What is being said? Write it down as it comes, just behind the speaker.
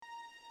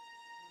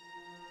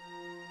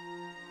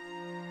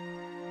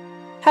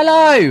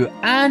Hello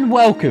and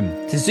welcome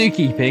to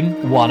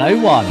Zookeeping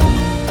 101.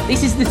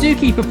 This is the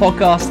Zookeeper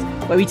podcast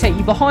where we take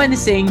you behind the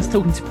scenes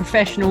talking to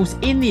professionals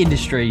in the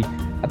industry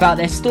about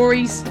their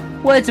stories,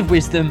 words of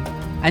wisdom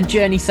and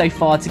journey so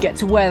far to get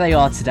to where they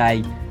are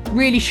today,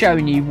 really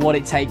showing you what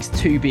it takes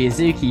to be a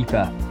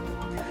zookeeper.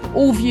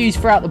 All views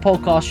throughout the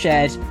podcast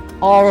shared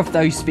are of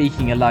those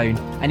speaking alone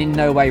and in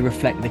no way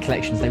reflect the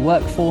collections they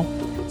work for.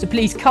 So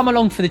please come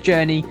along for the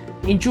journey,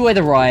 enjoy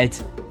the ride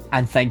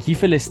and thank you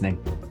for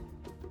listening.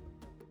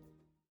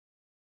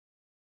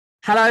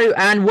 Hello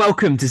and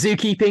welcome to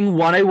Zookeeping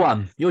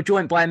 101. You're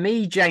joined by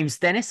me, James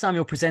Dennis. I'm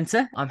your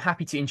presenter. I'm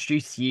happy to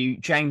introduce to you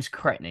James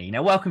Cretney.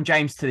 Now, welcome,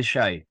 James, to the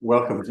show.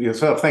 Welcome to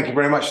yourself. Thank you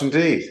very much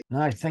indeed.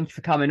 No, thank you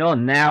for coming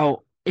on. Now,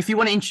 if you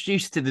want to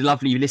introduce to the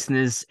lovely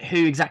listeners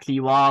who exactly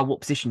you are,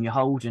 what position you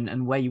hold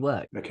and where you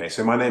work. Okay,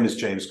 so my name is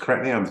James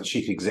Cretney. I'm the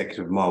Chief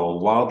Executive of Marwell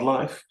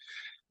Wildlife.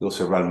 We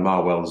also run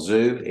Marwell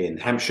Zoo in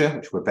Hampshire,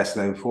 which we're best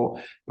known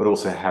for, but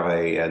also have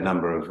a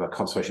number of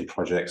conservation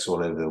projects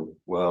all over the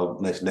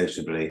world, most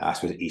notably, I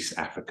suppose, East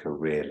Africa,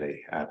 really,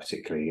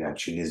 particularly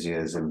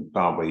Tunisia,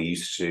 Zimbabwe,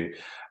 used to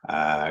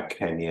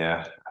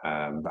Kenya,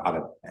 but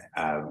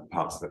other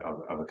parts of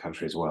the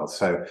country as well.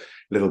 So a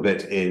little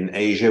bit in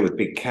Asia with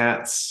big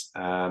cats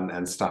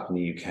and stuff in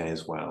the UK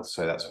as well.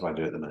 So that's what I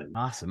do at the moment.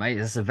 Awesome, mate.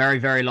 That's a very,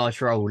 very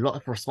large role. A lot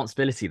of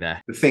responsibility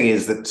there. The thing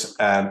is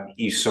that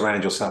you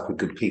surround yourself with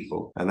good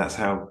people, and that's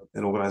how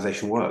an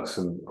organisation works.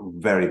 And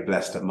I'm very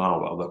blessed at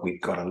Marwell that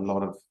we've got a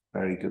lot of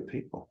very good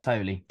people.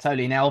 Totally.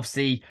 Now,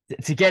 obviously,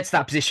 to get to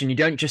that position, you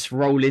don't just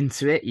roll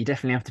into it. You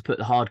definitely have to put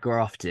the hard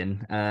graft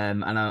in.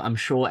 And I'm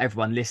sure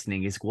everyone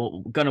listening is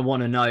going to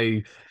want to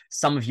know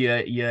some of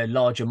your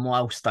larger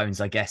milestones,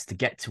 I guess, to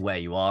get to where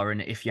you are.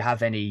 And if you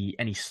have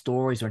any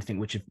stories or anything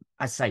which have,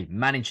 as I say,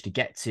 managed to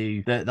get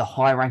to the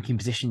high ranking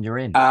position you're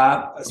in.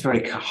 It's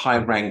very high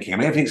ranking. I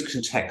mean, everything's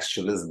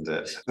contextual, isn't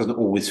it? It doesn't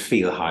always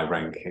feel high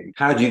ranking.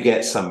 How do you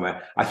get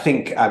somewhere? I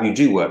think you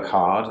do work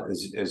hard,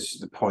 as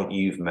the point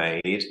you've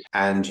made,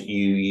 and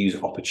you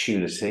use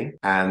opportunity.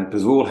 And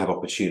because we all have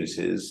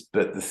opportunities,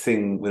 but the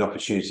thing when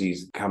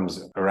opportunities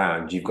comes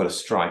around, you've got to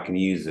strike and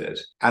use it.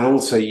 And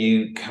also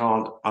you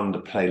can't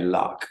underplay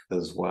luck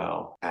as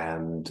well.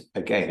 And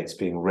again, it's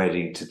being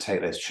ready to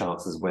take those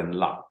chances when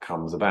luck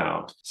comes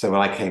about. So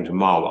when I came to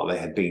Marwell, they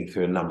had been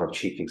through a number of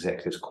chief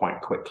executives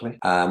quite quickly.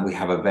 We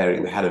had a very,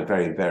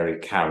 very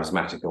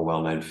charismatic and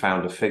well-known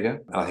founder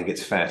figure. And I think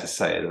it's fair to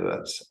say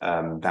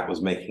that that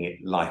was making it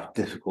life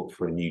difficult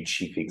for a new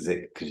chief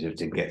executive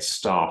to get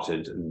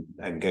started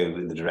and go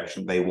in the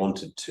direction they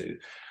wanted to,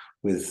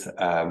 with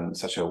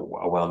such a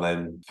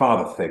well-known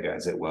father figure,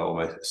 as it were,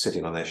 almost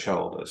sitting on their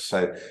shoulders.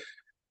 So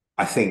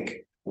I think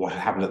what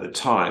happened at the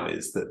time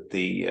is that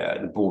the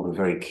board were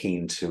very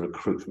keen to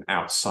recruit from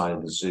outside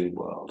of the zoo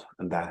world,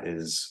 and that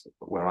is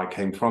where I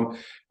came from.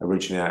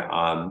 Originally,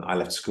 I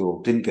left school,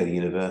 didn't go to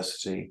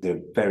university, did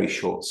a very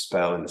short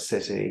spell in the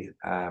city,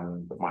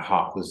 but my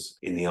heart was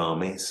in the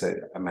army, so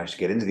I managed to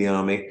get into the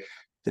army,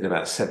 did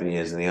about 7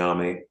 years in the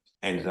army,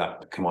 ended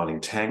up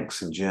commanding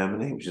tanks in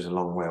Germany, which is a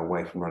long way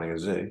away from running a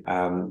zoo,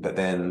 but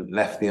then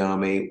left the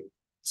army,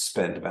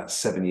 spent about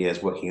 7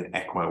 years working in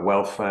equine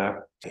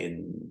welfare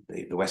in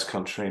the West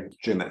Country.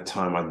 During that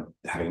time,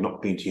 having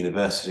not been to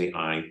university,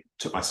 I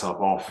took myself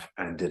off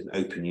and did an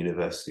open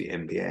university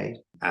MBA.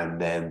 And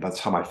then by the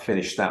time I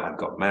finished that, I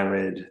got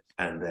married,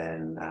 and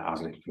then I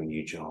was looking for a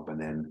new job.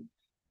 And then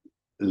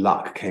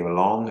luck came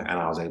along and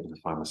I was able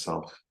to find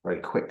myself very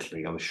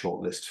quickly on the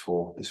short list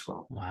for this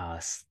role. Wow,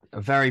 that's a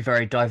very,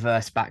 very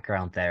diverse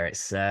background there.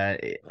 It's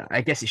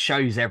I guess it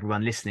shows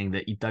everyone listening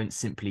that you don't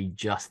simply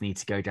just need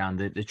to go down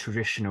the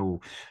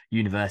traditional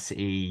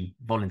university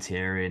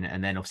volunteering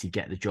and then obviously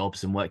get the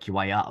jobs and work your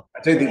way up.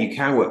 I don't think you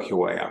can work your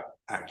way up,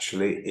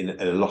 actually, in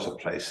a lot of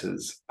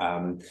places.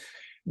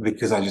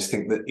 Because I just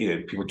think that,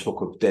 people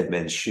talk of dead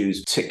men's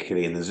shoes,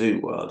 particularly in the zoo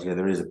world.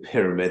 There is a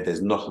pyramid,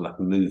 there's not enough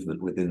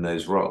movement within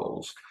those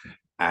roles.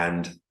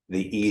 And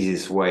the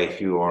easiest way, if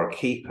you are a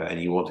keeper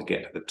and you want to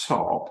get to the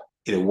top,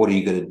 what are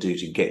you going to do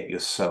to get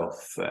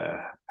yourself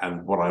there?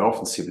 And what I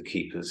often see with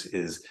keepers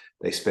is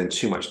they spend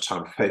too much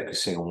time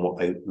focusing on what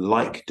they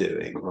like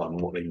doing rather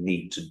than what they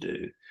need to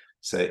do.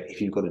 So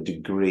if you've got a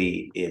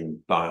degree in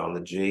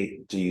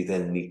biology, do you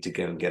then need to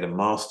go and get a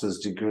master's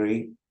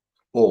degree?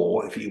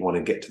 Or if you want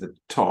to get to the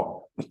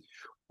top,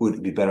 would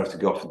it be better to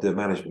go off and do a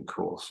management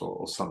course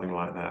or something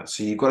like that?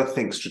 So you've got to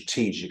think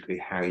strategically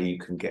how you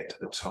can get to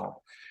the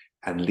top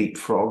and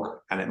leapfrog.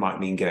 And it might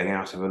mean getting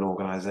out of an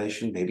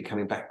organization, maybe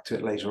coming back to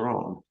it later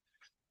on.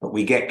 But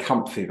we get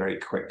comfy very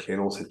quickly,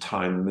 and also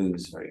time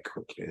moves very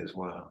quickly as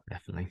well.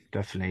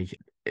 Definitely.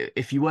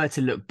 If you were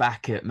to look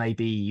back at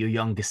maybe your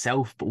younger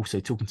self, but also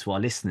talking to our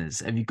listeners,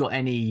 have you got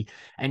any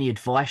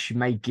advice you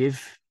may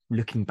give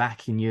looking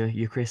back in your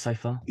career so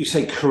far? You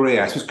say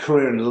career. I suppose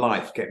career and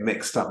life get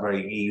mixed up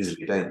very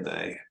easily, don't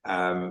they?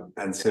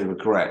 And so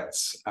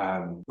regrets.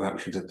 Well, we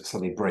should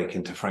suddenly break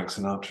into Frank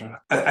Sinatra.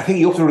 I think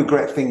you often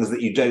regret things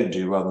that you don't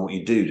do rather than what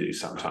you do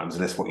sometimes,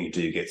 unless what you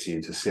do gets you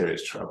into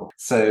serious trouble.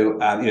 So,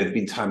 there have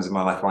been times in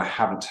my life where I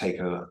haven't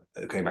taken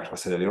going back to what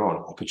I said earlier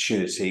on,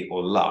 opportunity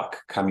or luck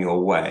come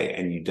your way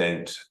and you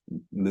don't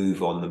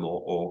move on them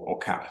or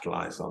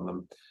capitalize on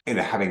them.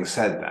 Having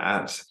said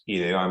that,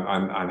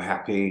 I'm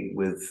happy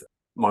with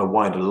my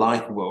wider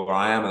life, where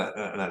I am,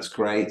 and that's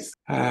great.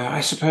 I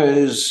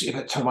suppose, if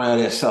I tell my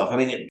earlier self,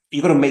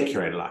 you've got to make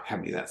your own luck,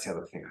 haven't you? That's the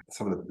other thing.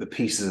 Some of the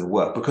pieces of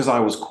work, because I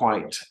was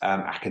quite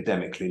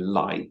academically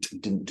light,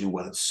 didn't do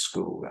well at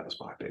school. That was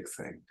my big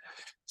thing.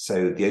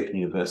 So the Open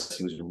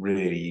University was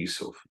really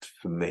useful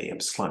for me.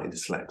 I'm slightly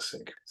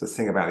dyslexic. So the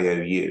thing about the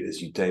OU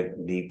is you don't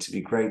need to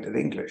be great at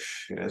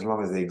English. As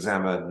long as the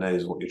examiner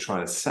knows what you're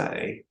trying to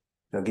say,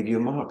 they'll give you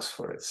marks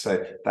for it.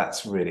 So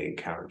that's really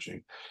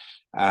encouraging.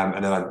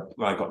 And then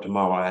when I got to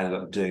Marlow, I ended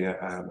up doing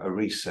a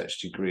research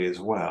degree as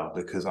well,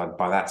 because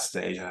by that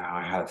stage,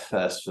 I had a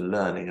thirst for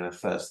learning and a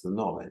thirst for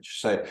knowledge.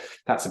 So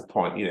that's a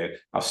point, I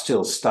was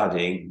still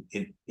studying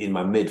in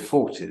my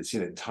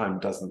mid-40s. Time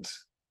doesn't,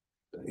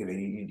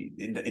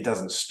 it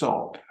doesn't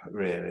stop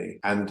really.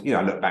 And,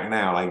 I look back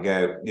now and I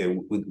go,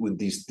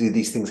 do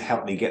these things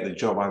help me get the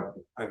job?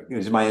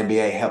 Does my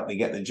MBA help me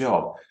get the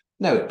job?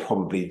 No, it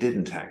probably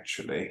didn't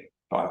actually,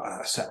 but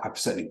I've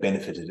certainly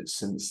benefited it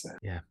since then.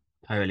 Yeah.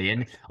 Totally.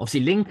 And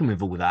obviously linking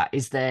with all that,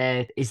 is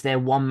there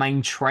one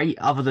main trait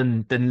other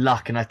than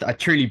luck? And I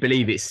truly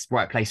believe it's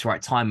right place,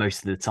 right time most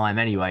of the time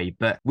anyway.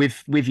 But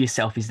with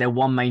yourself, is there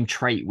one main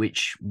trait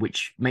which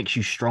makes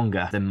you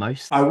stronger than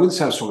most? I wouldn't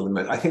say I'm stronger than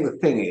most. I think the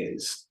thing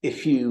is,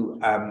 if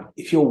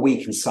you're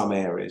weak in some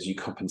areas, you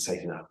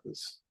compensate in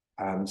others.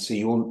 So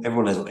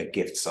everyone knows what their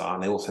gifts are,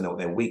 and they also know what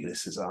their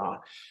weaknesses are.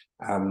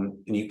 And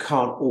you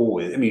can't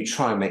always, you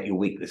try and make your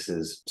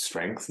weaknesses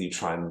strength, and you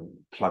try and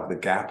plug the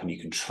gap, and you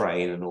can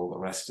train and all the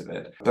rest of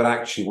it. But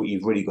actually, what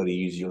you've really got to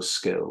use your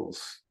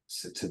skills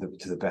to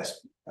the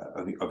best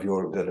of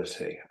your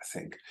ability, I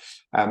think.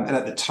 And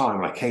at the time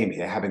when I came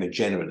here, having a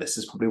generalist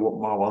is probably what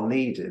Marwell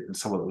needed, and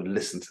someone that would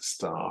listen to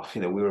staff.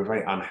 We were a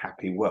very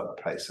unhappy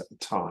workplace at the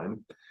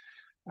time.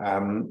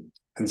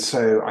 And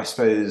so I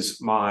suppose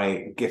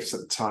my gifts at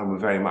the time were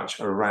very much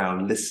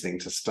around listening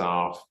to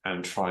staff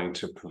and trying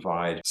to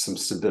provide some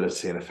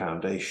stability and a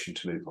foundation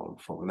to move on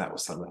from. And that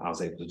was something that I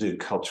was able to do,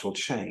 cultural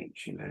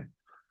change, when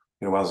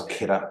I was a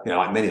kid,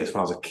 like many of us, when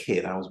I was a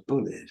kid, I was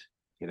bullied,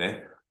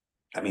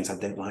 That means I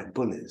don't like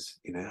bullies,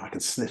 I can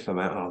sniff them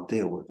out and I'll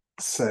deal with them.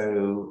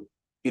 So,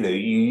 you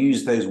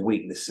use those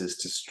weaknesses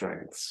to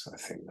strengths. I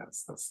think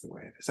that's the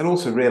way it is. And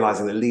also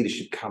realizing that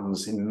leadership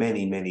comes in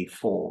many, many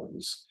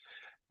forms.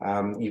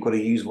 You've got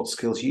to use what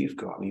skills you've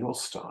got and your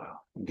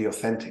style and be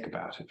authentic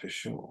about it for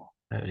sure.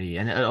 Totally.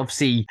 And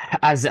obviously,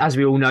 as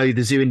we all know,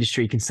 the zoo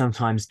industry can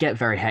sometimes get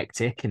very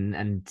hectic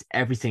and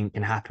everything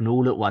can happen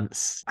all at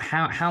once.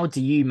 How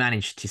do you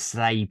manage to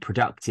stay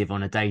productive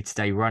on a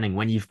day-to-day running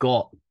when you've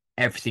got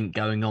everything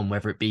going on,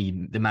 whether it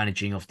be the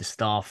managing of the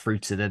staff through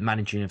to the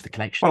managing of the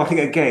collection? Well, I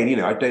think, again,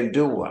 I don't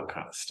do all that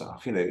kind of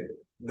stuff. The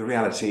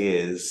reality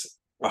is,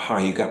 the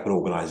higher you get up an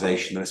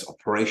organization, the less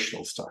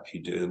operational stuff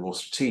you do, the more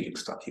strategic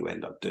stuff you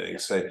end up doing.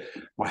 So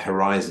my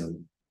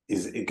horizon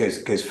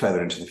goes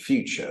further into the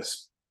future.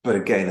 But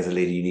again, as a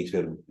leader, you need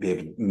to be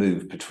able to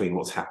move between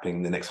what's happening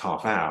in the next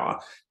half hour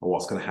and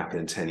what's going to happen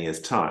in 10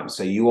 years' time.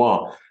 So you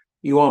are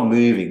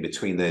moving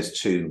between those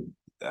two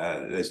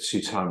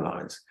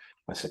timelines,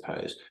 I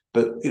suppose.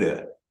 But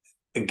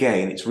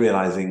again, it's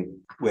realizing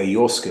where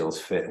your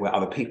skills fit, where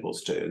other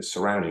people's do, and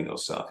surrounding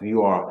yourself. If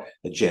you are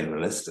a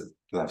generalist,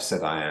 as I've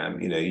said I am,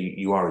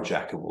 you are a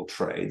jack of all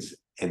trades.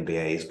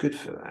 MBA is good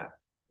for that.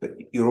 But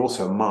you're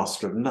also a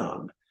master of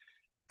none.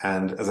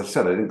 And as I've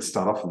said, I didn't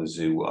start off in the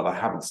zoo world. I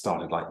haven't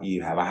started like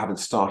you have. I haven't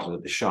started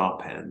at the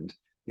sharp end,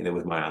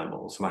 with my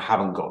animals, and I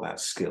haven't got that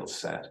skill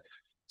set.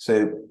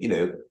 So,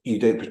 you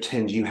don't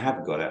pretend you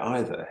have got it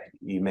either.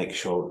 You make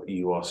sure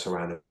you are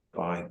surrounded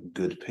by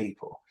good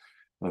people.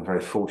 I'm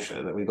very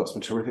fortunate that we've got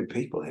some terrific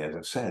people here, as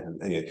I've said.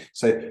 And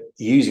so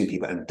using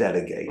people and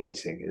delegating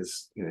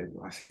is,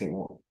 I think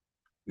what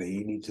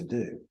you need to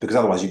do, because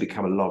otherwise you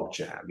become a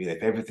logjam.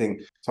 If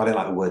everything. So I don't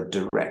like the word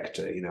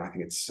director. I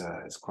think it's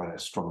quite a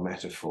strong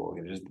metaphor.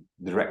 The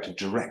director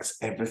directs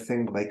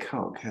everything, but they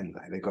can't, can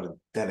they? They've got to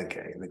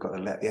delegate. They've got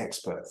to let the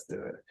experts do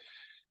it.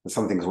 And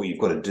some things, what you've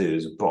got to do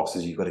as a boss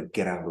is you've got to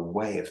get out of the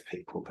way of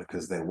people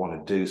because they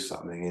want to do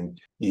something, and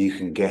you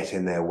can get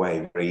in their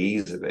way very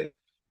easily.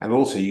 And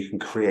also, you can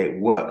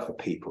create work for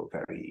people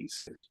very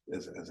easily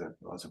as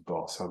a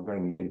boss. So I'm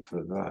very mindful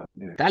of that.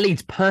 That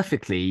leads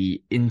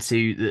perfectly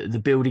into the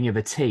building of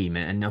a team.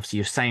 And obviously,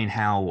 you're saying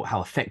how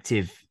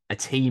effective a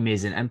team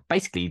is, and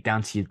basically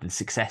down to the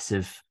success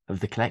of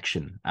the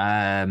collection.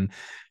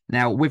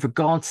 Now, with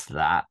regards to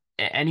that,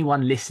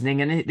 anyone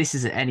listening, and this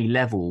is at any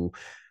level,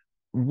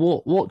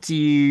 what do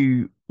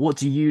you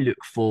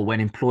look for when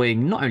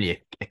employing not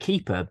only a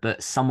keeper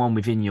but someone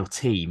within your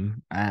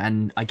team?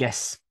 And I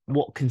guess,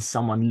 what can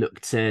someone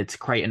look to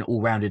create an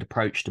all-rounded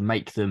approach to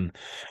make them,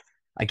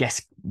 I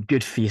guess,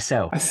 good for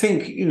yourself? I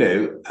think,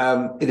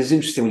 it is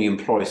interesting when you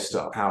employ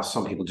staff, how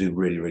some people do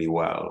really, really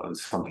well and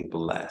some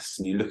people less.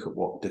 And you look at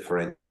what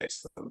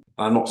differentiates them.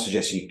 I'm not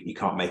suggesting you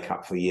can't make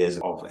up for years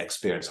of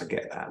experience. I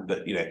get that. But,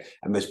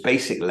 at most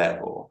basic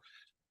level,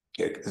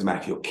 It doesn't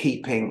matter if you're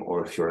keeping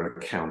or if you're an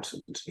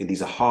accountant.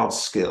 These are hard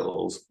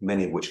skills,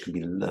 many of which can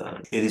be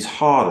learned. It is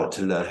harder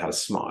to learn how to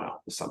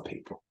smile for some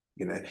people,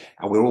 and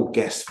we're all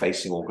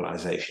guest-facing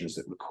organizations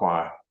that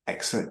require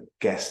excellent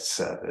guest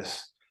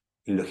service,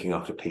 looking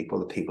after people,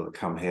 the people that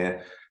come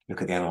here,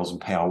 look at the animals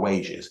and pay our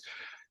wages.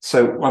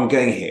 So what I'm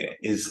going here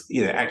is,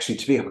 actually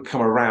to be able to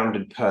come around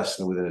in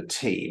person within a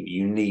team,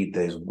 you need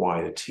those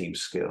wider team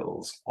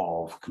skills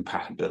of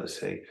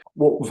compatibility.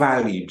 What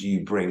value do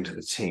you bring to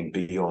the team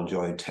beyond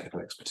your own technical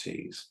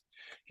expertise?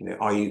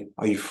 Are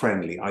you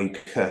friendly? Are you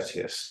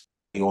courteous?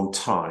 Are you on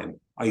time?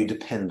 Are you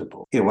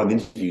dependable? One of the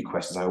interview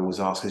questions I always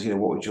ask is,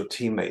 what would your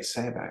teammates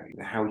say about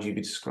you? How would you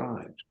be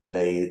described?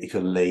 If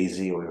you're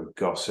lazy or you're a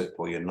gossip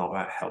or you're not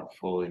that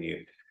helpful and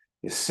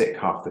you're sick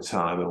half the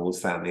time and all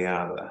this, that, and the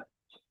other.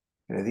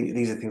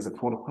 These are things that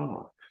fall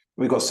apart.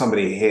 We've got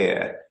somebody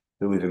here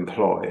who we've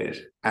employed,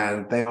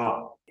 and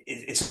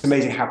it's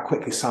amazing how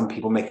quickly some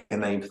people make a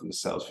name for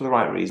themselves for the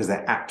right reasons.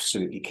 They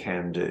absolutely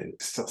can do.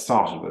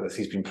 Started with us,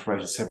 he's been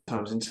promoted several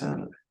times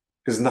internally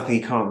because there's nothing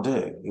he can't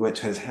do. He won't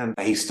turn his hand.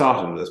 He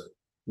started with us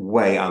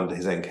way under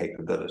his own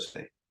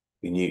capability.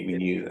 We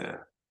knew that.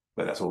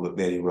 But that's all the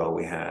only role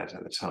we had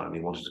at the time. He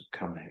wanted to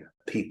come here.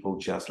 People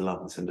just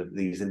love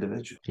these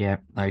individuals. Yeah,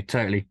 no,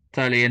 totally.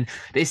 And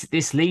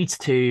this leads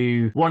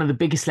to one of the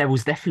biggest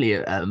levels, definitely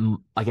at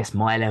I guess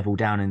my level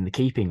down in the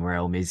keeping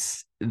realm,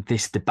 is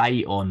this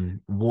debate on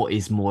what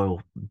is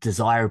more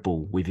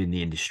desirable within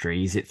the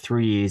industry. Is it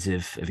 3 years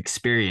of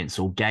experience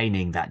or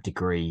gaining that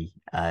degree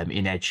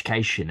in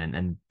education?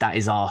 And that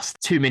is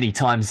asked too many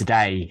times a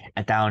day,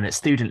 down at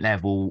student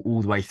level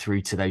all the way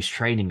through to those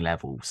training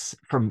levels.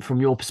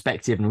 From your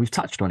perspective, and we've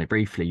touched on it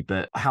briefly,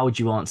 but how would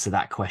you answer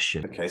that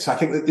question? Okay, so I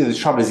think that the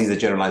trouble is these are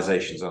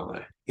generalizations, aren't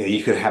they?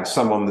 You could have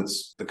someone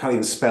that can't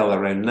even spell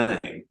their own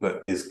name,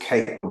 but is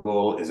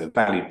capable, is a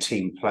valued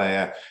team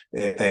player.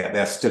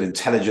 They're still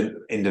intelligent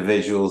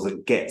individuals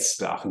that get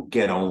stuff and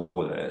get on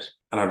with it.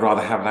 And I'd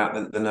rather have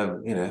that than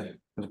a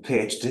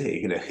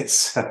PhD.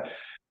 It's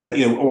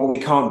what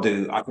we can't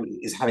do, I think,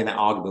 is having that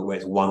argument where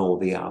it's one or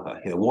the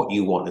other. What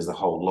you want is the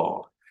whole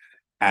lot.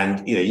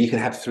 And you can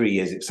have 3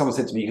 years. Someone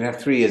said to me, you can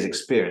have 3 years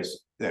experience.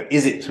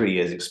 Is it 3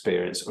 years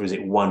experience or is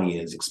it 1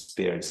 year's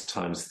experience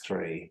times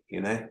 3?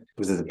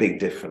 Because there's a big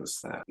difference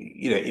there.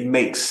 It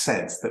makes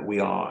sense that we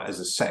are,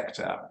 as a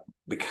sector,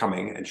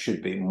 becoming and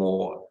should be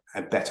more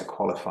and better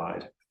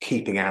qualified.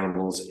 Keeping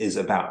animals is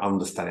about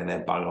understanding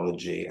their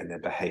biology and their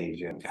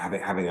behavior.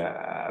 Having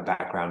a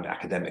background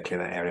academically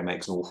in that area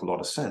makes an awful lot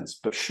of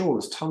sense. But sure,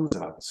 there's tons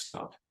of other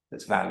stuff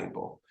that's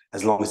valuable,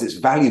 as long as it's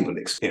valuable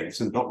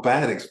experience and not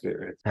bad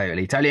experience.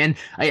 Totally. And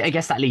I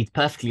guess that leads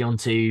perfectly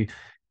onto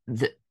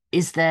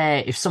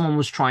if someone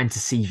was trying to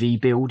CV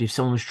build, if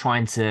someone was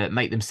trying to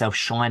make themselves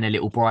shine a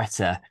little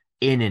brighter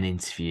in an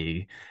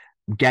interview,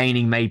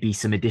 gaining maybe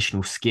some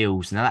additional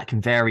skills. Now that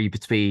can vary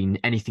between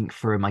anything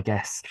from, I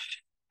guess,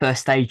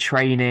 first aid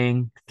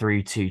training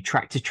through to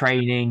tractor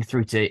training,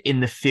 through to in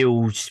the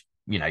field,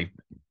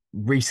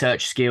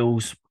 research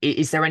skills.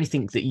 Is there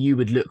anything that you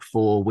would look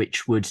for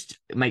which would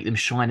make them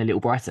shine a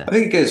little brighter? I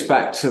think it goes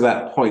back to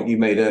that point you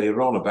made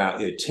earlier on about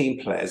team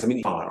players. I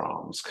mean,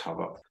 firearms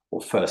cover or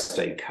first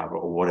aid cover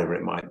or whatever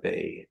it might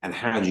be. And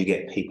how do you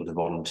get people to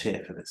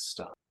volunteer for this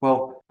stuff?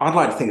 Well, I'd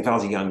like to think if I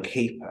was a young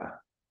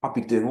keeper, I'd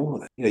be doing all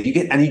of that.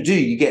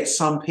 You get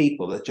some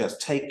people that just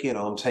take it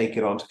on.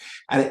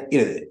 And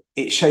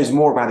it shows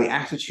more about the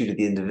attitude of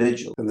the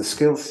individual than the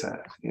skill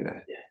set,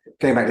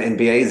 Going back to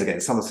MBAs again,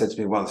 someone said to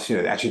me once,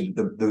 actually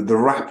the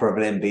wrapper of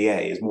an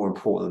MBA is more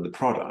important than the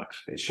product.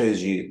 It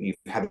shows you've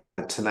had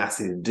the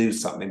tenacity to do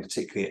something,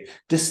 particularly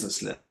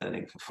distance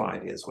learning for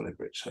 5 years,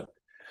 whatever it took.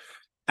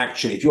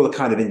 Actually, if you're the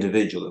kind of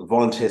individual that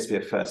volunteers to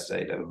be a first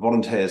aider,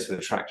 volunteers for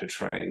the tractor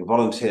training,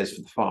 volunteers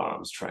for the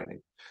firearms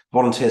training,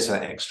 volunteers for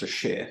that extra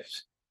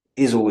shift,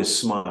 is always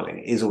smiling,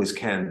 is always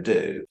can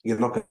do, you're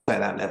not going to stay at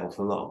that level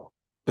for long.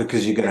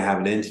 Because you're going to have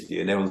an interview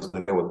and everyone's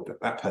going to go, well,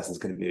 that person's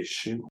going to be a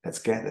shoe. Let's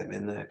get them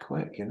in there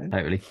quick,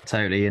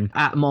 Totally. And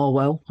at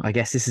Marwell, I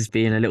guess this is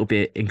being a little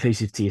bit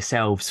inclusive to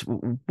yourselves.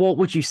 What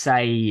would you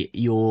say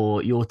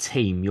your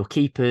team, your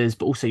keepers,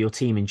 but also your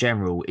team in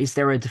general, is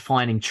there a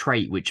defining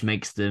trait which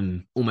makes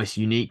them almost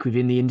unique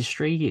within the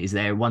industry? Is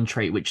there one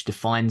trait which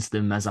defines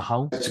them as a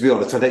whole? To be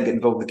honest, I don't get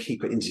involved in the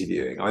keeper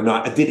interviewing. I know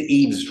I did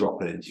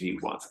eavesdrop an interview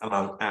once and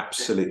I'm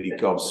absolutely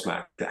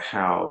gobsmacked at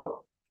how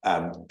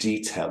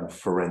detailed and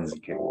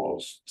forensic it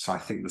was. So I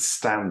think the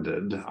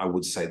standard, I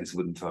would say this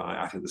wouldn't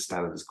I think the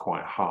standard is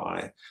quite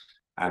high,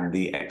 and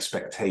the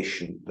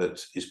expectation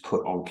that is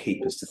put on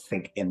keepers to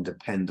think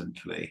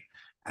independently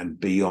and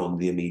beyond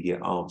the immediate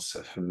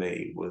answer, for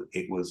me,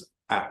 it was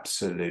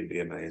Absolutely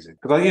amazing.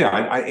 Because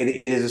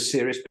it is a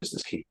serious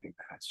business keeping.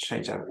 It's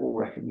changed out of all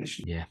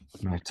recognition. Yeah,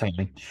 no,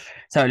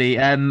 totally.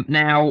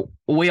 Now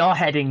we are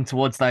heading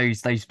towards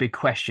those big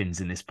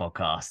questions in this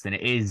podcast, and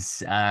it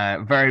is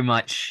very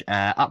much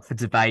up for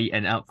debate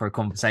and up for a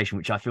conversation,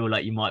 which I feel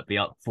like you might be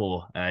up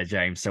for,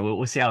 James. So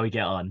we'll see how we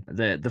get on.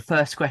 The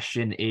first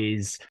question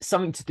is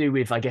something to do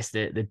with, I guess,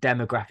 the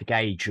demographic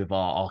age of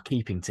our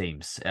keeping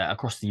teams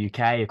across the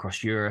UK,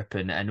 across Europe,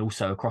 and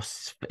also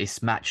across,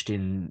 it's matched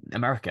in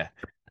America.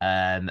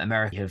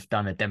 America have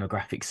done a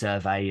demographic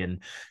survey, and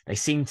they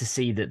seem to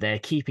see that they're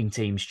keeping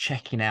teams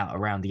checking out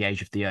around the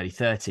age of the early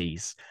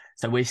 30s.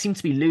 So we seem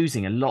to be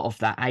losing a lot of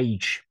that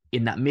age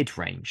in that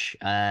mid-range.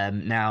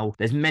 Now,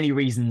 there's many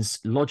reasons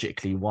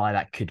logically why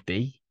that could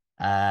be,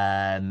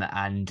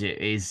 and it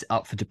is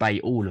up for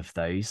debate, all of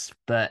those.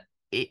 But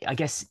I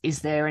guess, is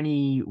there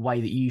any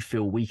way that you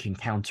feel we can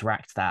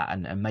counteract that,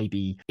 and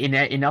maybe,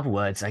 in other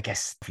words, I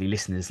guess, for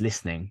listeners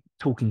listening,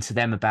 talking to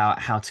them about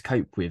how to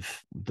cope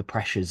with the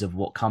pressures of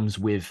what comes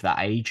with that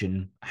age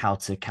and how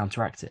to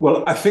counteract it?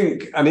 Well,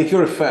 if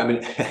you're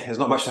referring, there's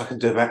not much I can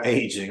do about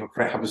aging. It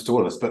happens to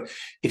all of us. But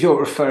if you're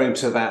referring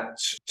to that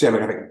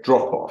demographic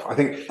drop-off, I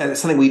think, and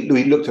it's something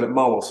we looked at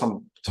Marvel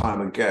some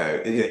time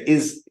ago,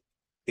 is,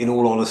 in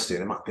all honesty,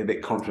 and it might be a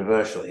bit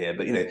controversial here,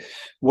 but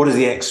what is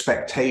the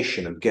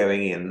expectation of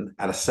going in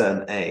at a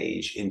certain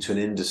age into an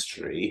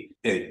industry?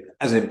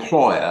 As an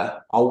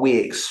employer, are we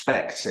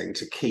expecting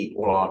to keep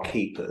all our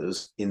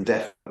keepers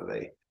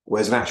indefinitely?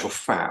 Whereas in actual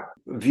fact,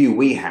 the view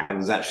we had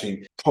was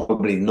actually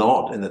probably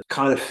not. And the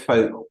kind of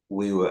folk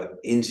we were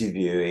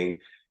interviewing,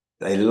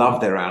 they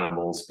loved their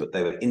animals, but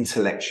they were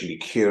intellectually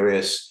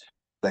curious.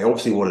 They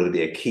obviously wanted to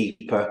be a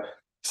keeper.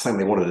 Something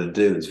they wanted to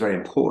do is very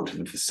important to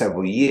them for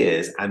several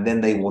years, and then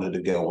they wanted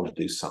to go on to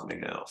do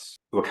something else.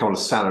 We'll come on to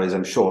salaries,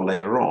 I'm sure,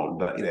 later on,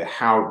 but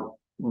how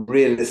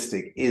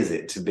realistic is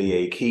it to be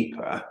a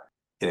keeper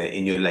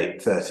in your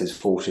late 30s,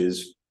 40s?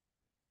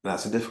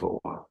 That's a difficult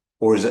one.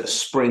 Or is it a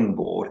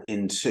springboard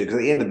into, because at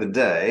the end of the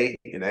day,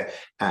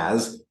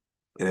 as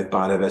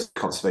biodiversity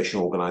conservation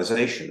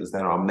organizations,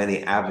 there are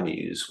many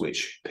avenues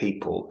which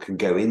people can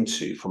go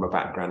into from a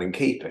background in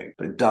keeping,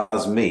 but it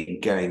does mean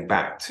going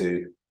back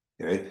to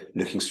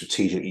looking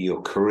strategically at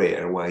your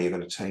career and where you're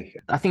going to take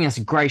it. I think that's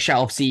a great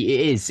shout. Obviously,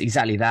 it is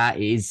exactly that.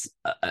 It is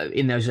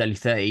in those early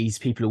 30s,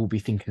 people will be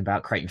thinking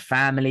about creating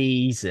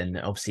families, and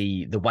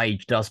obviously the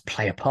wage does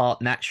play a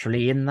part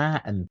naturally in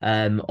that.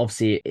 And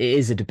obviously, it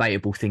is a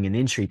debatable thing in the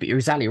industry. But you're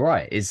exactly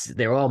right.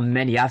 There are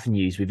many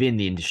avenues within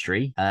the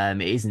industry.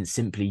 It isn't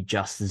simply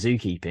just the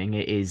zookeeping.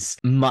 It is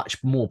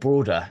much more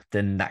broader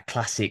than that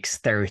classic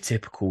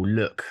stereotypical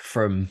look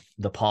from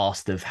the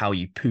past of how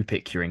you poo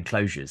pick your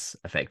enclosures,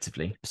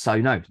 effectively. So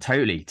no,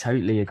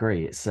 totally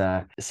agree. It's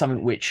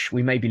something which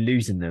we may be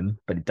losing them,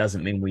 but it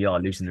doesn't mean we are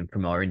losing them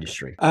from our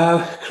industry.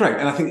 Correct.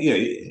 And I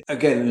think,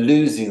 again,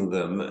 losing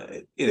them,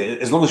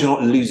 as long as you're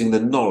not losing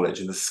the knowledge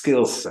and the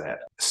skill set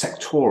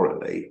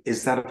sectorally,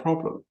 is that a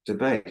problem?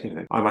 Debate.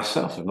 I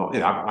myself have not,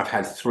 I've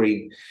had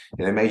three,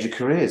 major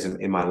careers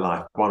in my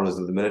life. One was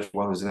in the military,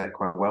 one was in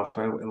equine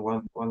welfare,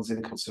 and one's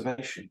in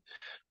conservation.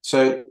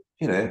 So,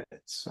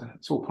 it's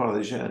all part of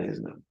the journey,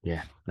 isn't it?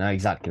 Yeah, no,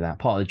 exactly that.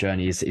 Part of the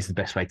journey is the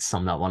best way to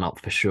sum that one up,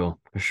 for sure.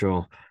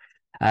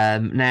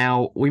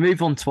 Now we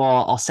move on to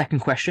our second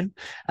question.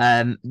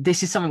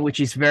 This is something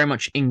which is very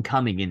much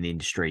incoming in the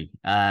industry.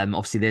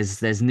 Obviously,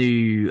 there's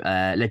new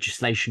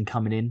legislation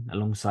coming in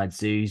alongside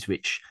zoos,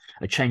 which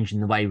are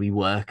changing the way we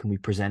work and we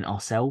present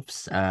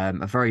ourselves.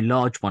 A very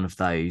large one of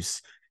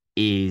those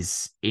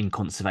is in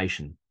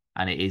conservation,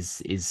 and it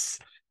is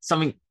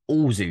something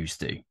all zoos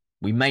do.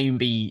 We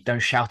maybe don't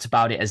shout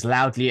about it as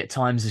loudly at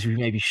times as we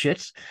maybe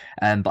should,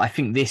 but I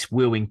think this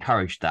will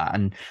encourage that.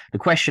 And the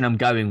question I'm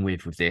going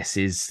with this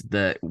is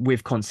that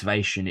with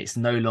conservation, it's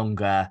no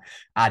longer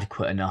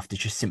adequate enough to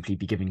just simply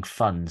be giving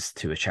funds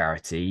to a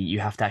charity. You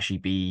have to actually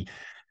be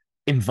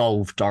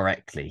involved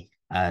directly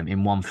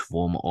in one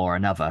form or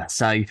another.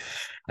 So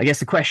I guess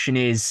the question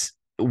is,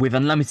 with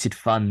unlimited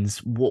funds,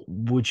 what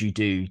would you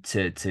do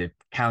to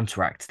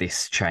counteract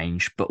this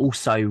change? But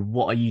also,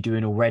 what are you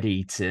doing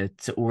already to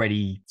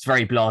already, it's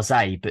very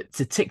blasé, but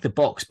to tick the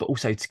box, but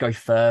also to go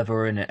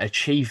further and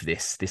achieve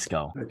this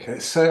goal? Okay,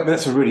 so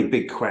that's a really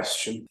big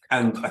question.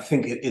 And I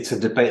think it's a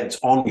debate that's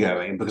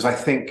ongoing, because I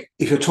think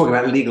if you're talking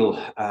about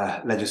legal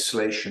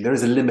legislation, there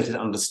is a limited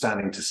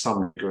understanding to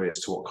some degree as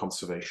to what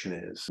conservation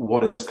is.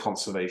 What is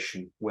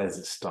conservation? Where does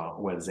it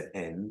start? Where does it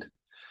end?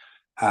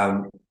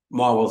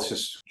 Marvel's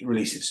just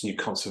released its new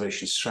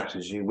conservation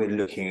strategy. We're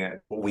looking at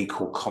what we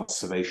call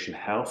conservation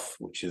health,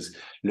 which is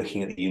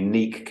looking at the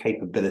unique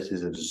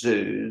capabilities of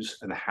zoos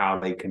and how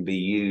they can be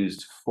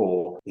used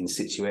for in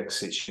situ, ex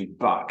situ,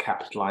 but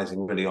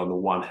capitalizing really on the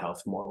One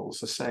Health model.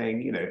 So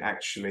saying,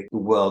 actually the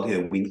world,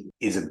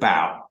 is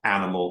about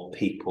animal,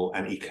 people,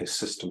 and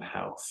ecosystem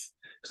health.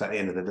 Because at the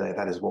end of the day,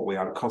 that is what we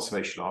are.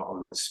 Conservation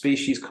of the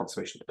species,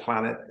 conservation of the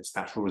planet, its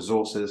natural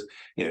resources,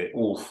 it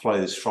all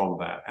flows from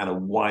that, and a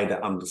wider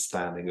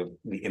understanding of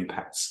the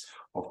impacts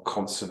of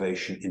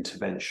conservation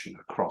intervention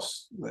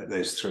across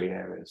those three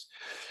areas.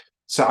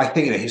 So I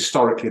think,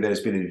 historically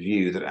there's been a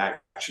view that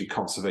actually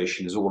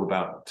conservation is all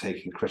about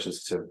taking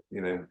critters to,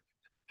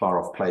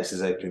 far off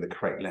places, opening the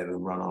crate, letting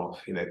them run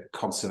off.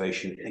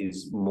 Conservation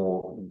is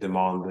more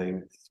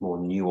demanding, it's more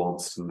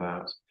nuanced than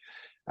that.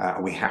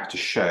 We have to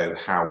show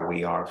how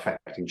we are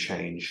affecting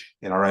change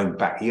in our own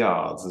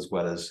backyards as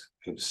well as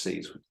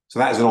overseas. So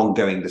that is an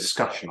ongoing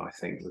discussion, I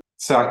think.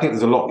 So I think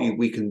there's a lot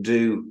we can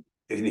do.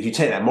 If you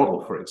take that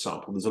model, for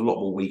example, there's a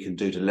lot more we can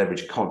do to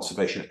leverage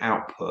conservation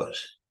output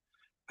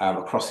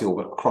across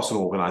an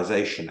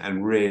organization,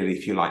 and really,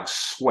 if you like,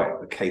 sweat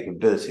the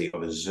capability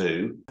of a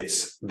zoo,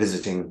 its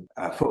visiting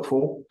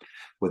footfall,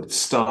 with its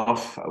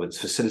staff, with its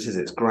facilities,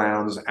 its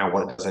grounds, and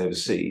what it does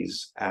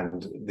overseas,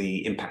 and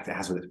the impact it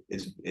has with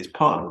its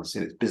partners,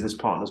 its business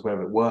partners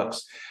wherever it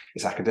works,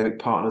 its academic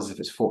partners if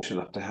it's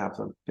fortunate enough to have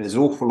them. And there's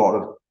an awful lot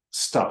of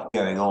stuff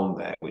going on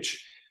there,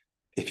 which,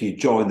 if you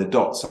join the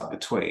dots up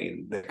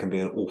between, there can be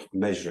an awful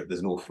measure. There's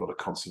an awful lot of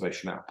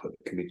conservation output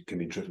that can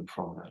be driven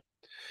from that.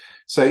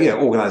 So,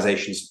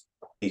 organizations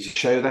need to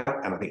show that.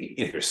 And I think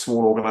if you're a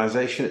small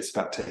organization, it's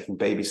about taking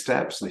baby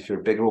steps. And if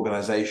you're a bigger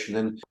organization,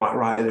 then quite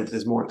right,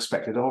 there's more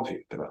expected of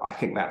you. But I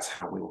think that's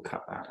how we will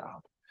cut that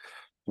out.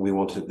 We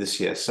want to, this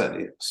year,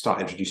 certainly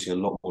start introducing a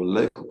lot more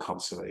local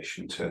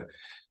conservation to,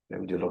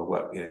 we do a lot of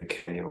work in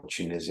Kenya or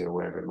Tunisia or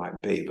wherever it might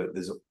be, but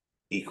there's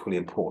equally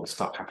important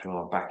stuff happening in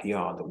our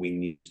backyard that we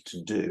need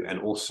to do. And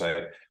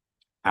also,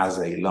 as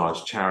a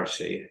large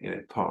charity,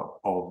 part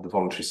of the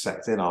voluntary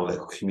sector in our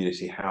local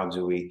community, how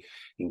do we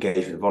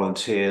engage with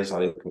volunteers,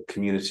 our local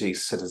community,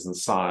 citizen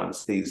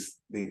science, these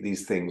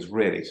things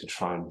really to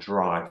try and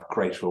drive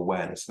greater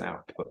awareness now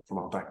from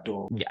our back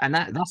door. Yeah, and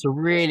that's a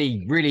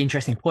really, really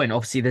interesting point.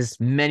 Obviously, there's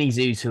many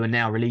zoos who are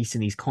now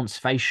releasing these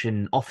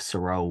conservation officer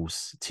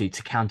roles to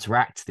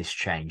counteract this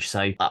change.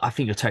 So I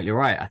think you're totally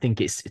right. I think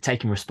it's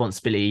taking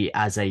responsibility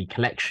as a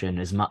collection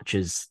as much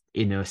as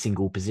in a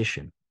single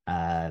position.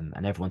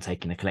 And everyone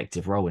taking a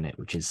collective role in it,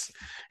 which is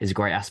a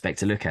great aspect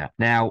to look at.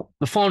 Now,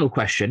 the final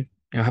question,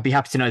 I'd be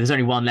happy to know there's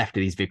only one left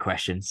of these big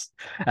questions.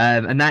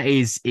 And that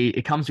is,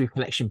 it comes with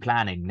collection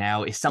planning.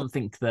 Now, it's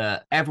something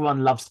that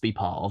everyone loves to be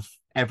part of.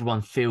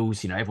 Everyone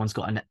feels, everyone's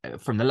got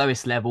from the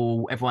lowest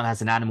level, everyone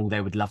has an animal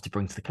they would love to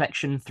bring to the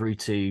collection through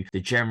to the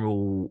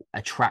general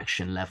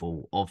attraction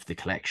level of the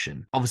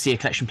collection. Obviously, a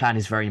collection plan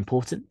is very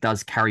important,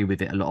 does carry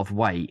with it a lot of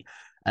weight.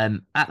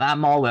 At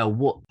Marwell,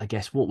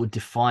 what would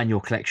define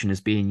your collection as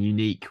being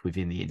unique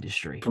within the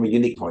industry? From a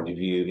unique point of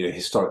view,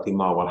 historically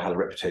Marwell had a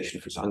reputation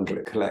for its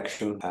ungulate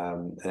collection,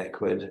 an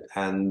equid,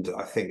 and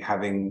I think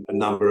having a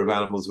number of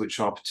animals which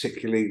are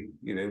particularly,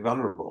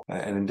 vulnerable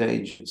and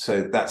endangered.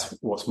 So that's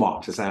what's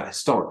marked us out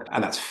historically,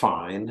 and that's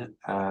fine.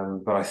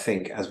 But I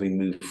think as we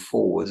move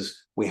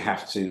forwards, we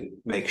have to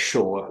make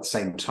sure at the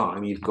same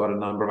time you've got a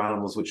number of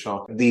animals which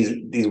are,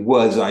 these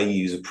words I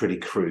use are pretty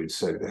crude,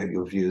 so I hope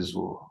your viewers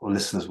or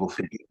listeners will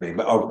forgive me,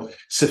 but of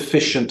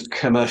sufficient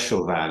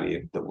commercial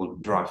value that will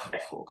drive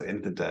footfall. At the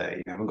end of the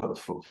day, you haven't got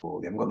the footfall,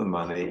 you haven't got the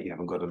money, you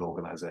haven't got an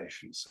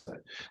organisation, so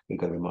we've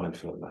got to be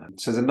mindful of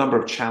that. So there's a number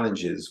of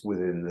challenges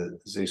within the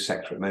zoo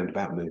sector at the moment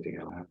about moving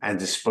on and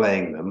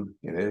displaying them,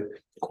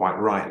 quite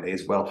rightly,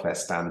 as welfare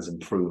standards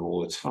improve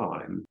all the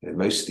time.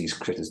 Most of these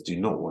critters do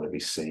not want to be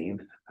seen.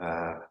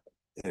 A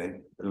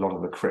lot of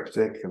them are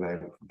cryptic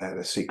and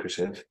they're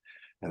secretive.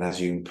 And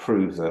as you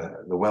improve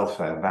the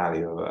welfare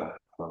value of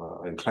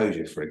an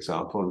enclosure, for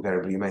example,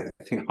 invariably you make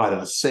the thing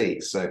harder to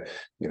see. So,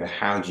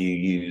 how do you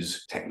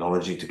use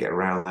technology to get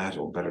around that,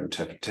 or better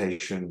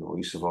interpretation, or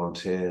use of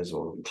volunteers,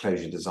 or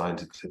enclosure design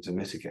to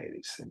mitigate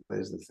these things?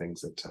 Those are the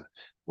things that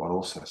one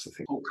also has to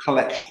think.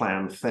 Collection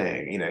plan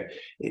thing,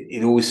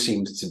 it always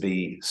seems to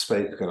be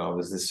spoken of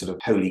as this sort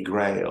of holy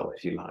grail,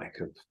 if you like,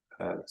 of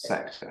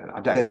sector. And I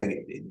don't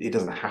think it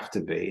doesn't have to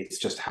be. It's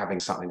just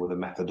having something with a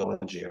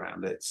methodology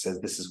around it. It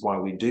says this is why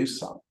we do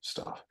some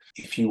stuff.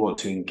 If you want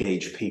to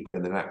engage people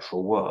in the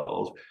natural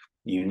world,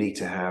 you need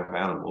to have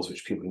animals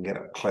which people can get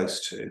up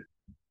close to.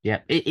 Yeah,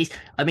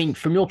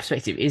 from your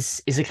perspective,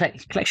 is a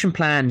collection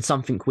plan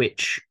something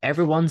which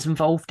everyone's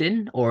involved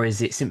in, or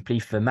is it simply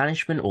for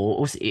management,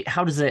 or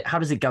how does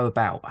it go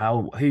about?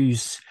 Who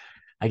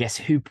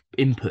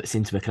inputs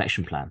into a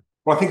collection plan?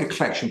 Well, I think a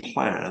collection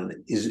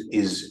plan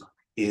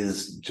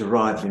is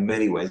derived in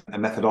many ways a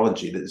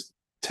methodology that's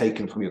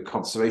taken from your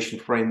conservation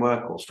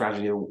framework or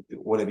strategy or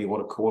whatever you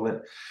want to call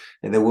it,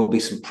 and there will be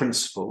some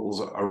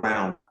principles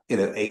around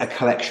a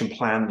collection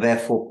plan.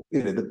 Therefore,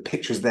 the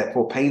picture is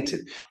therefore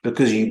painted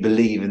because you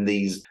believe in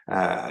these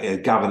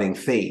governing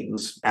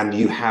themes, and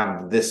you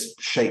have this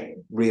shape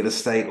real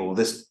estate or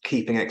this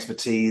keeping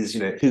expertise.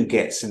 Who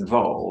gets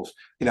involved.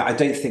 I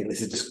don't think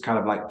this is just kind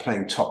of like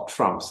playing top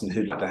trumps and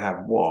who'd like to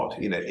have what.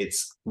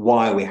 It's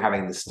why are we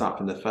having this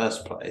stuff in the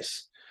first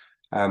place.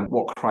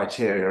 What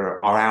criteria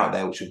are out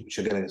there which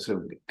are going to sort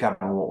of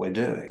govern what we're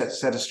doing.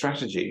 Let's set a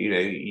strategy.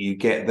 You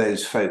get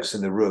those folks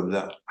in the room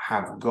that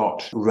have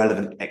got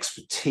relevant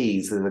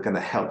expertise that are going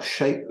to help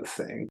shape the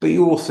thing. But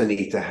you also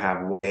need to have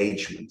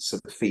engagement so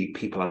that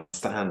people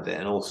understand it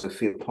and also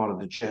feel part of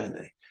the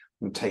journey.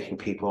 And taking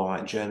people on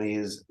that journey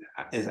is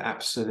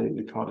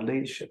absolutely part of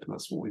leadership, and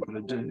that's what we've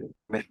got to do.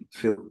 Make them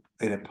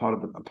feel, part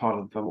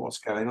of what's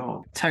going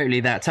on. Totally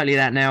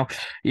that. Now,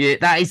 yeah,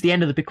 that is the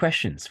end of the big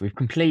questions. We've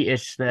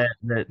completed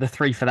the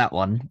three for that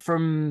one.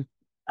 From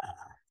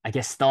I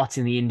guess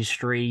starting the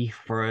industry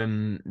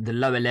from the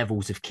lower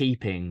levels of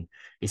keeping,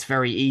 it's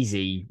very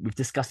easy. We've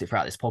discussed it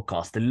throughout this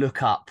podcast to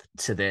look up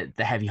to the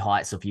heavy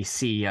heights of your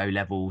CEO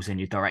levels and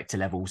your director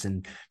levels,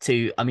 and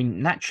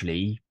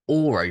naturally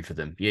awe over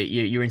them.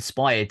 You're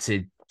inspired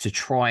to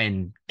try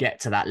and get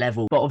to that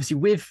level. But obviously,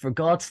 with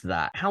regards to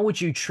that, how would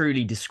you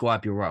truly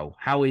describe your role?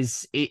 How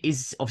is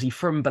obviously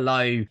from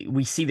below,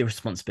 we see the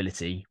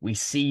responsibility, we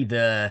see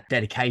the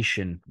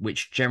dedication,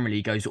 which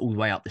generally goes all the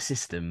way up the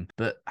system.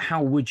 But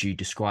how would you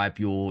describe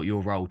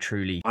your role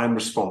truly? I'm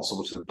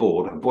responsible to the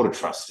board of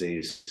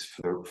trustees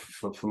for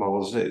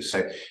Moral Zoo.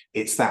 So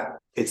it's that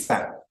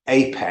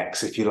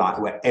apex, if you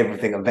like, where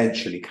everything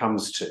eventually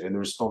comes to, and the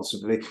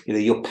responsibility.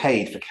 You're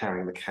paid for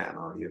carrying the can,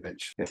 aren't you?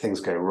 Eventually, if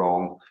things go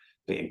wrong,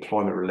 be it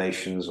employment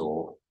relations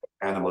or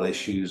animal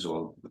issues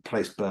or the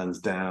place burns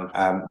down,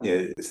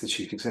 it's the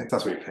chief exec.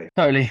 That's what you're paid.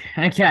 Totally.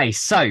 Okay,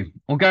 so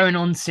we're going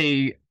on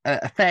to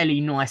a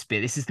fairly nice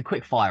bit. This is the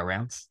quick fire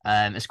rounds,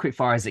 as quick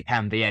fire as it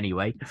can be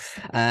anyway.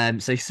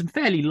 So some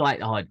fairly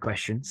light-hearted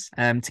questions.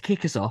 To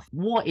kick us off,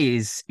 what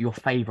is your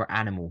favourite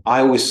animal?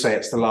 I always say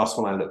it's the last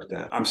one I looked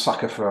at. I'm a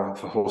sucker for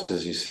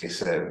horses, you see,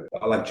 so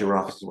I like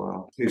giraffes as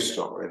well.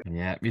 Hoofstock, really.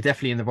 Yeah, you're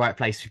definitely in the right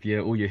place with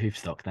all your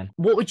hoofstock then.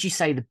 What would you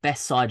say the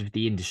best side of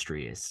the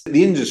industry is?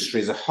 The industry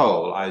as a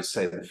whole, I would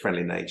say the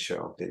friendly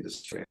nature of the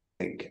industry.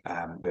 I think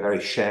we're very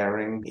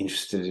sharing,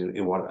 interested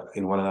in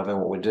one another,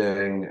 what we're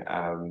doing.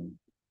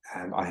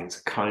 And I think it's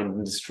a kind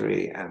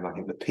industry, and I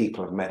think the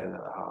people I've met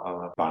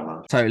are by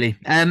much. Totally.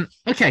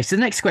 Okay, so the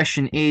next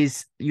question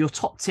is your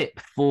top tip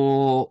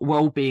for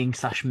well-being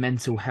 /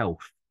 mental health.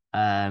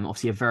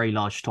 Obviously a very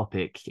large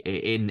topic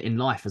in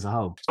life as a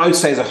whole. I would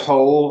say as a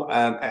whole,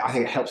 I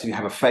think it helps if you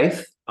have a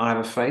faith. I have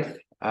a faith.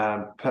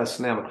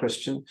 Personally, I'm a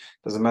Christian.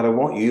 Doesn't matter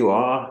what you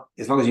are,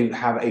 as long as you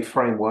have a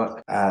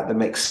framework that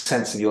makes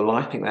sense of your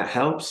life, I think that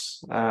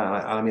helps.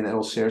 I mean that in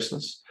all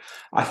seriousness.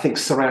 I think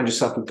surround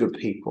yourself with good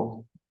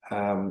people.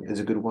 Is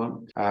a good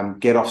one.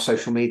 Get off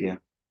social media.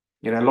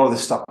 A lot of the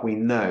stuff we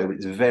know,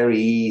 it's very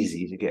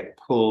easy to get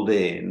pulled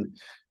in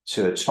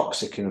to a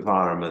toxic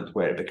environment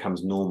where it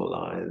becomes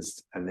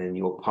normalized, and then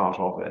you're part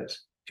of it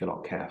if you're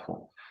not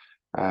careful.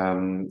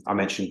 I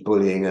mentioned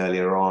bullying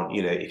earlier on.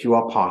 If you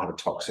are part of a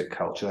toxic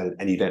culture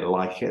and you don't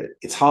like it,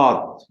 it's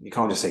hard. You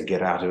can't just say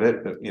get out of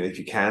it, but if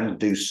you can,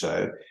 do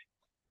so.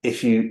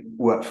 If you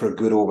work for a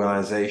good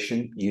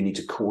organization, you need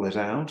to call it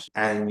out,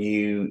 and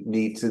you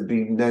need to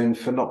be known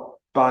for not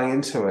buying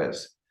into it.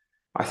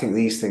 I think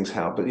these things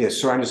help. But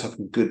surround yourself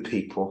with good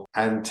people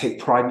and take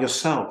pride in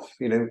yourself.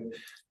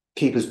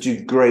 Keepers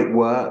do great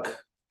work.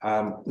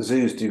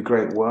 Zoos do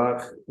great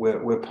work.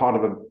 We're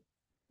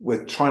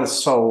trying to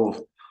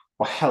solve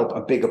or help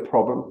a bigger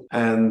problem.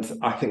 And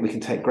I think we can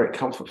take great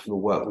comfort from the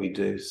work we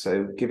do.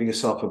 So giving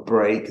yourself a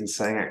break and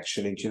saying,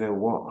 actually, do you know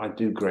what? I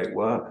do great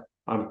work.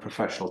 I'm a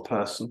professional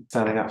person.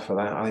 Standing up for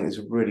that, I think, is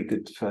a really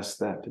good first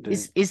step to do.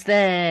 Is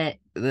there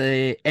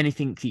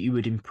anything that you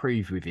would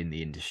improve within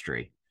the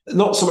industry?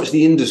 Not so much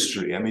the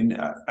industry. I mean,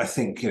 I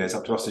think it's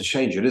up to us to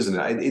change it, isn't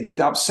it?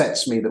 It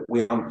upsets me that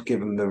we aren't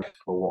given the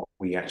for what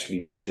we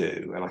actually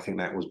do, and I think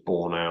that was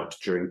borne out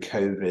during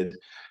COVID,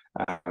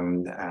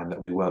 and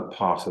that we weren't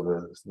part of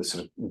the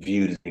sort of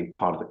viewed as being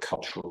part of the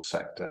cultural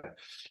sector,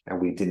 and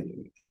we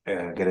didn't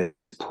get any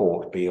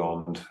support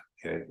beyond.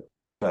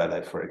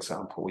 Furlough, for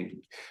example,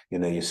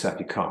 yourself,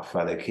 you can't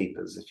furlough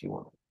keepers if you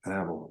want an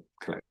animal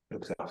collector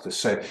looked after.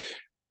 So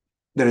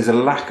there is a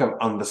lack of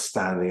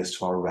understanding as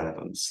to our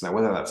relevance. Now,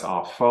 whether that's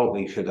our fault,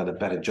 we should have done a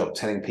better job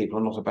telling people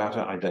or not about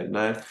it, I don't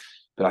know.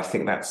 But I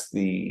think that's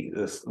the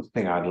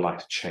thing I'd like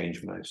to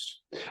change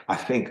most. I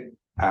think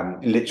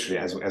literally,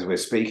 as we're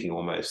speaking,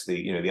 almost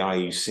the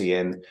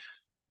IUCN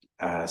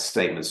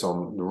statements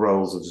on the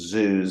roles of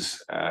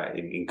zoos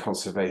in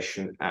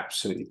conservation,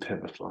 absolutely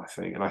pivotal, I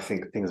think. And I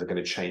think things are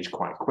going to change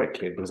quite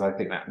quickly, because I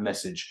think that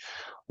message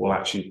will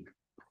actually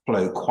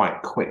flow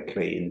quite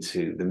quickly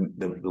into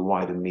the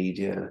wider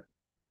media,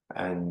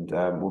 and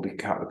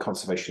the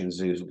conservation in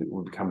zoos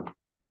will become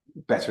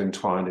better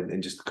entwined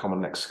in just the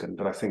common lexicon.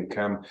 But I think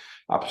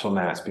up till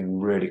now, it's been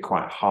really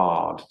quite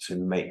hard to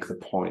make the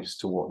points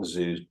to what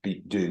zoos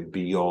do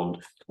beyond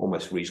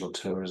almost regional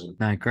tourism.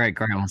 No, great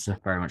answer,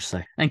 very much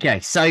so. Okay,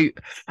 so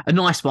a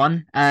nice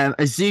one.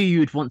 A zoo you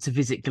would want to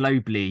visit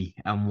globally,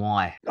 and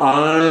why?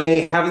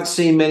 I haven't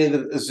seen many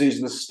of the zoos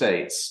in the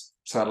States,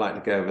 so I'd like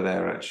to go over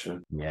there, actually.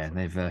 Yeah,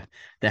 they've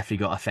definitely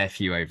got a fair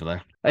few over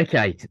there.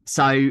 Okay,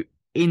 so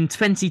in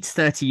 20 to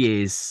 30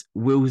 years,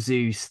 will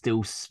zoos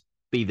still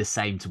be the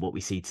same to what we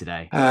see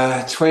today?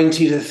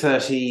 20 to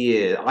 30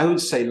 years, I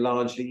would say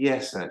largely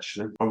yes.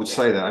 Actually, I would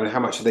say that. I mean, how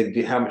much have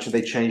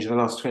they changed in the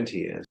last 20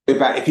 years?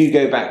 If you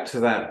go back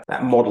to that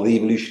model, The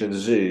Evolution of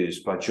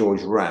Zoos by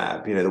George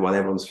Rabb, the one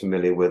everyone's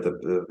familiar with,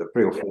 the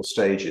 3 or 4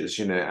 stages.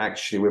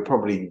 Actually, we're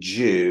probably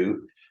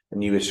due a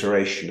new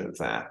iteration of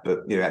that. But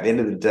at the end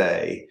of the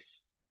day,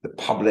 the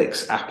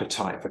public's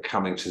appetite for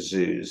coming to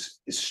zoos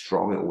is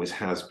strong. It always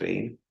has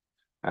been.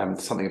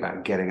 Something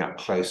about getting up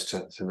close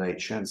to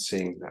nature and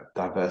seeing that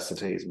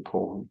diversity is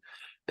important.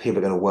 People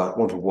are going to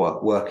want to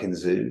work in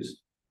zoos.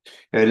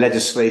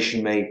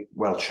 Legislation may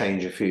well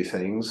change a few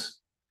things,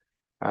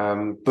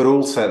 but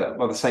also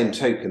by the same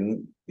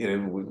token,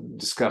 we've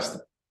discussed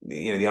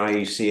the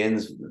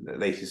IUCN's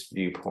latest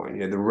viewpoint.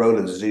 The role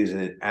of zoos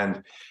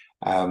and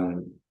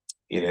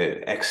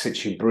ex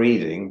situ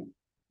breeding.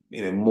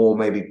 More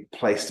may be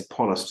placed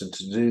upon us to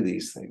do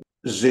these things.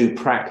 Zoo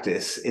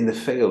practice in the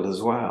field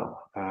as well.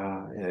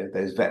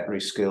 Those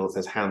veterinary skills,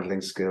 there's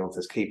handling skills,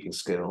 there's keeping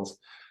skills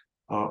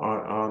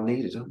are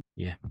needed.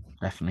 Yeah,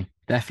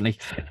 definitely.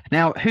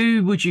 Now,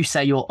 who would you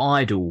say your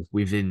idol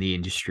within the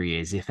industry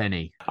is, if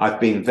any? I've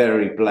been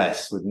very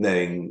blessed with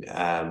knowing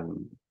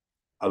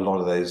a lot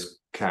of those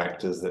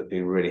characters that have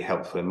been really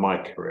helpful in my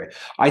career.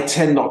 I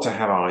tend not to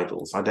have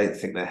idols. I don't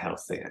think they're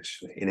healthy,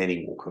 actually, in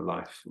any walk of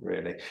life,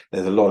 really.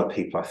 There's a lot of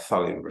people I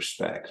thoroughly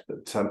respect,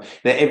 but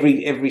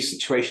every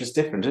situation is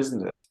different,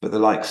 isn't it? But the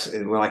likes,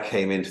 when I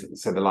came in,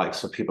 so the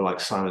likes of people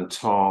like Simon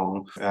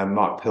Tong,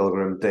 Mark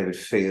Pilgrim, David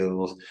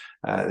Field,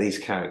 these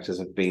characters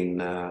have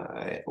been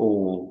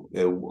all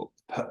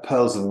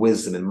pearls of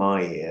wisdom in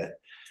my ear,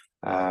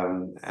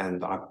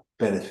 and I've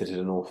benefited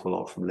an awful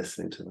lot from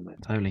listening to them.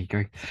 Totally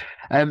agree.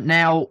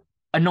 Now,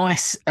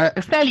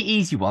 a fairly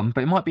easy one,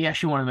 but it might be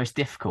actually one of the most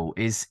difficult,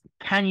 is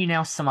can you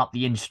now sum up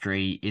the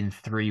industry in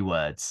 3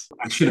 words?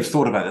 I should have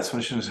thought about this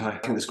one, shouldn't I? I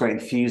think there's great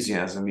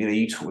enthusiasm.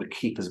 You talk with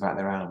keepers about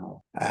their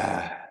animal.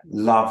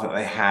 Love that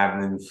they have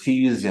and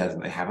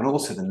enthusiasm they have, and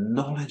also the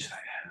knowledge they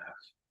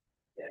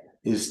have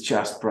is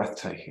just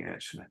breathtaking,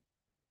 actually.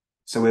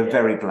 So we're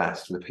very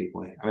blessed with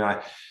people. I mean,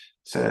 I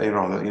said earlier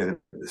on,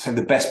 so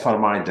the best part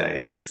of my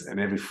day, and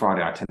every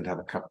Friday I tend to have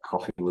a cup of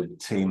coffee with the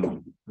team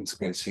and to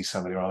go and see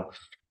somebody around.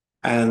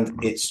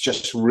 And it's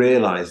just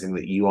realizing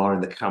that you are in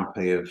the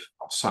company of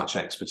such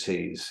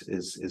expertise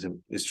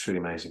is truly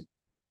amazing.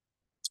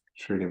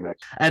 Truly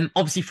amazing.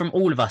 Obviously, from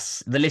all of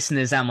us, the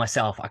listeners and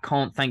myself, I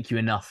can't thank you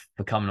enough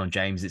for coming on,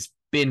 James. It's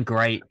been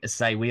great. As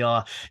I say, we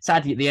are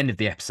sadly at the end of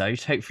the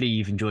episode. Hopefully,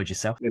 you've enjoyed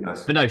yourself.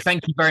 Nice. But no,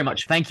 thank you very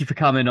much. Thank you for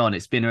coming on.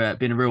 It's been a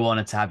real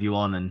honor to have you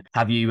on and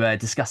have you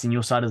discussing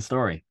your side of the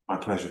story. My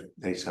pleasure.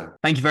 Anytime.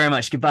 Thank you very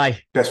much.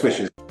 Goodbye. Best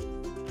wishes.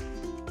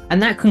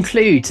 And that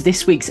concludes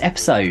this week's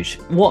episode.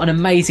 What an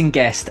amazing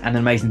guest and an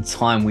amazing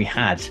time we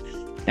had.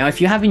 Now,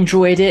 if you have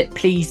enjoyed it,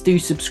 please do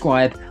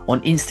subscribe on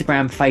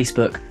Instagram,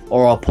 Facebook,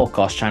 or our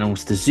podcast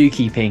channels to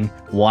Zookeeping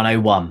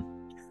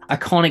 101. I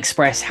can't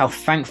express how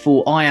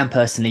thankful I am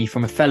personally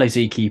from a fellow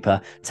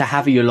zookeeper to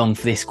have you along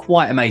for this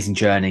quite amazing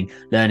journey,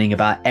 learning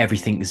about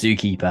everything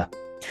zookeeper.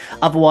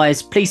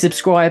 Otherwise, please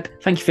subscribe.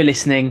 Thank you for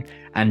listening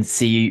and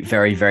see you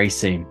very, very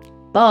soon.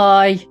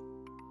 Bye.